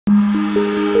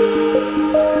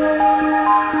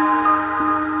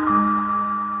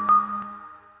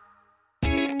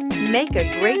Make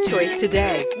a great choice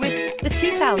today with the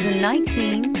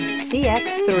 2019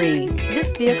 CX-3.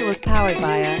 This vehicle is powered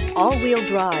by a all-wheel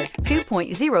drive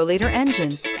 2.0-liter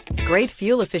engine. Great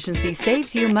fuel efficiency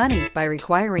saves you money by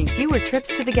requiring fewer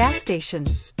trips to the gas station.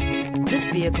 This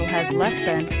vehicle has less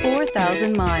than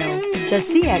 4,000 miles. The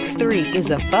CX-3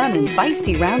 is a fun and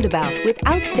feisty roundabout with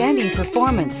outstanding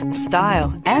performance,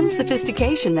 style, and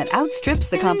sophistication that outstrips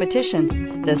the competition.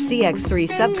 The CX-3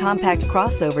 subcompact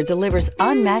crossover delivers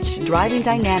unmatched driving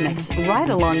dynamics right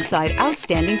alongside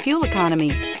outstanding fuel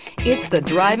economy. It's the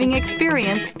driving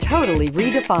experience totally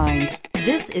redefined.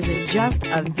 This isn't just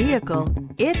a vehicle,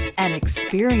 it's an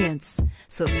experience.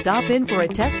 So stop in for a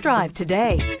test drive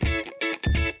today.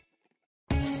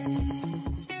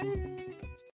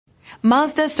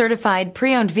 Mazda certified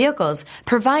pre-owned vehicles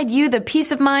provide you the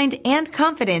peace of mind and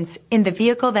confidence in the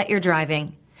vehicle that you're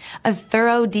driving. A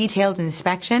thorough, detailed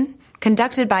inspection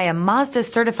conducted by a Mazda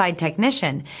certified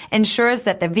technician ensures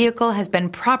that the vehicle has been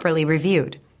properly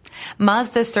reviewed.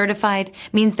 Mazda certified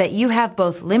means that you have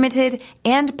both limited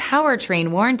and powertrain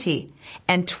warranty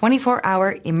and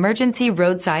 24-hour emergency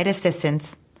roadside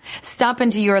assistance. Stop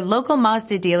into your local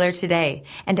Mazda dealer today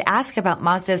and ask about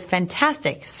Mazda's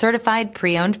fantastic certified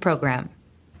pre-owned program.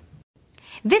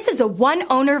 This is a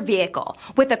one-owner vehicle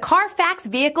with a Carfax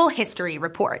Vehicle History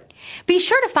Report. Be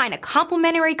sure to find a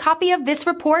complimentary copy of this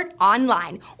report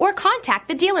online or contact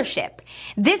the dealership.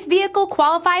 This vehicle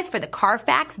qualifies for the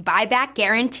Carfax Buyback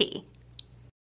Guarantee.